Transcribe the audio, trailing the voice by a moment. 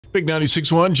Big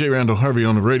 96.1, J. Randall Harvey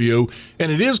on the radio. And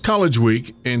it is College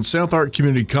Week, and South Ark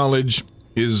Community College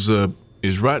is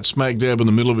right smack dab in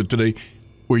the middle of it today,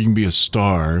 where you can be a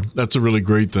star. That's a really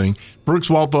great thing. Brooks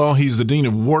Walthall, he's the Dean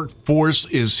of Workforce,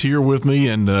 is here with me,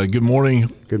 and good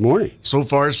morning. Good morning. So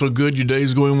far, so good. Your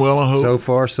day's going well, I hope? So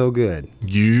far, so good.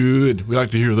 Good. We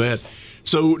like to hear that.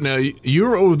 So now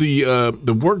you're over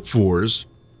the Workforce,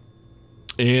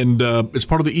 and it's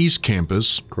part of the East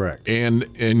Campus. Correct. And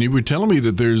you were telling me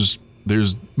that there's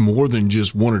more than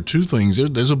just one or two things.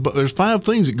 There's 5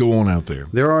 things that go on out there.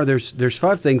 There's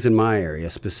 5 things in my area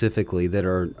specifically that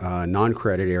are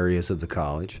non-credit areas of the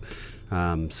college.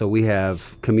 So we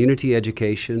have community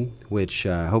education, which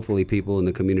hopefully people in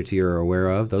the community are aware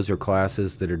of. Those are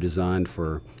classes that are designed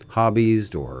for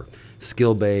hobbies or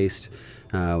skill-based.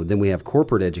 Then we have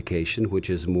corporate education, which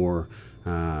is more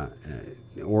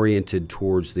oriented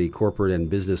towards the corporate and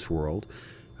business world.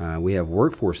 We have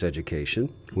workforce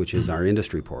education, which is our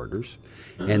industry partners.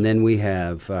 And then we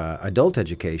have adult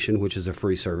education, which is a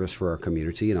free service for our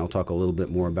community, and I'll talk a little bit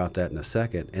more about that in a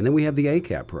second. And then we have the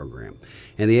ACAP program.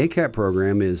 And the ACAP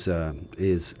program is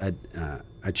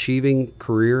Achieving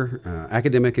Career,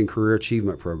 Academic and Career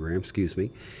Achievement Program,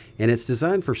 and it's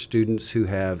designed for students who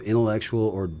have intellectual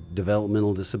or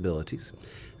developmental disabilities,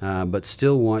 but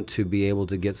still want to be able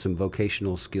to get some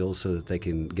vocational skills so that they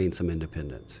can gain some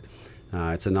independence.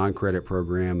 It's a non-credit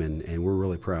program, and we're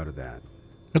really proud of that.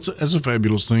 That's a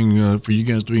fabulous thing for you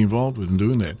guys to be involved with in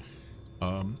doing that.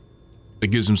 It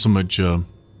gives them so much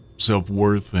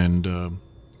self-worth and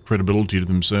credibility to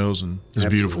themselves, and it's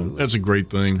beautiful. That's a great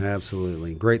thing.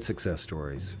 Absolutely. Great success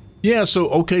stories. Yeah, so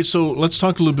let's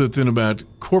talk a little bit then about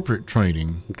corporate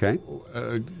training. Okay.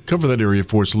 Cover that area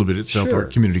for us a little bit at South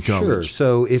Ark Community College. Sure.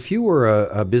 So if you were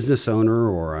a business owner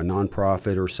or a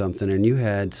nonprofit or something, and you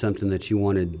had something that you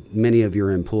wanted many of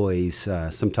your employees,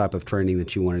 some type of training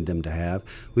that you wanted them to have,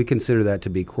 we consider that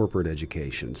to be corporate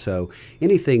education. So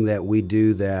anything that we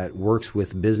do that works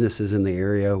with businesses in the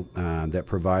area that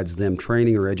provides them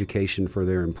training or education for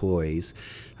their employees,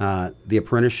 the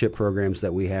apprenticeship programs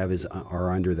that we have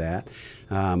are under that.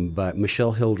 But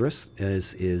Michelle Hildreth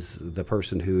is the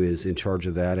person who is in charge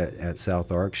of that at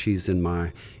South Ark. She's in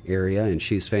my area, and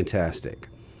she's fantastic.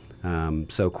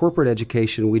 So corporate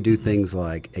education, we do things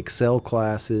like Excel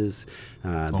classes,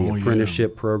 the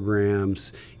apprenticeship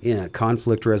programs,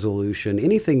 conflict resolution,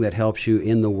 anything that helps you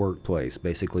in the workplace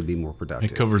basically be more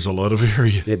productive. It covers a lot of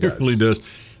area. It does. It really does.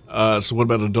 So what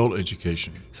about adult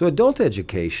education? So adult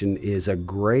education is a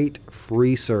great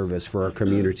free service for our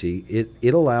community.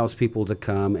 It allows people to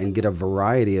come and get a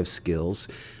variety of Skills.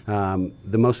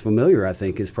 The most familiar, I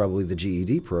think, is probably the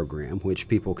GED program, which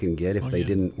people can get if they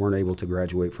weren't able to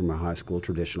graduate from a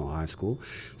traditional high school.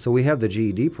 So we have the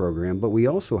GED program, but we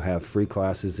also have free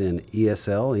classes in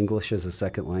ESL, English as a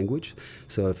Second Language.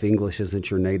 So if English isn't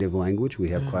your native language, we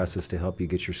have classes to help you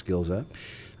get your skills up.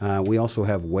 We also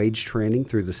have wage training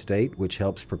through the state, which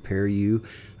helps prepare you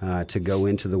to go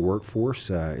into the workforce.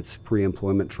 It's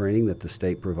pre-employment training that the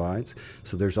state provides.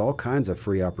 So there's all kinds of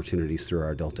free opportunities through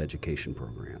our adult education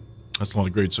program. That's a lot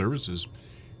of great services.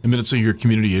 And then let's say your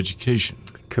community education.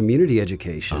 Community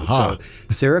education. So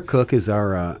Sarah Cook is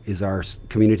our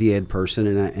community ed person,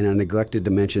 and I neglected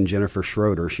to mention Jennifer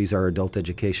Schroeder. She's our adult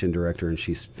education director, and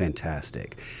she's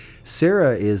fantastic.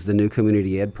 Sarah is the new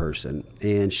community ed person,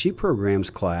 and she programs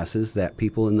classes that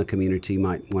people in the community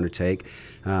might want to take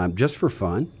just for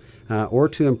fun. Or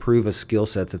to improve a skill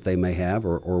set that they may have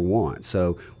or want.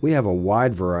 So we have a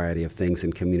wide variety of things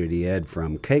in community ed,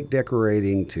 from cake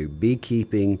decorating to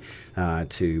beekeeping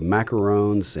to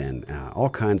macarons and all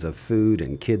kinds of food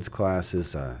and kids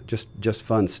classes, just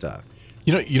fun stuff.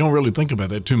 You know, you don't really think about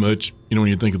that too much, when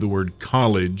you think of the word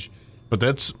college, but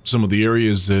that's some of the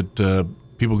areas that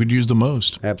people could use the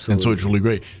most. Absolutely. And so it's really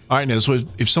great. All right, now, so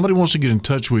if somebody wants to get in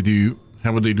touch with you,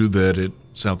 how would they do that at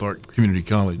South Ark Community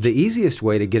College? The easiest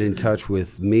way to get in touch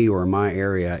with me or my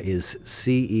area is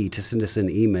to send us an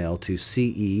email to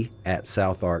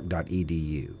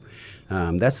ce@southark.edu.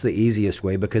 That's the easiest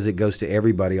way because it goes to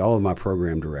everybody, all of my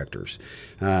program directors.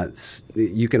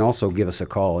 You can also give us a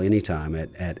call anytime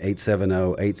at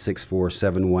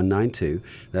 870-864-7192.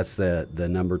 That's the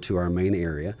number to our main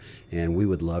area, and we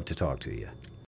would love to talk to you.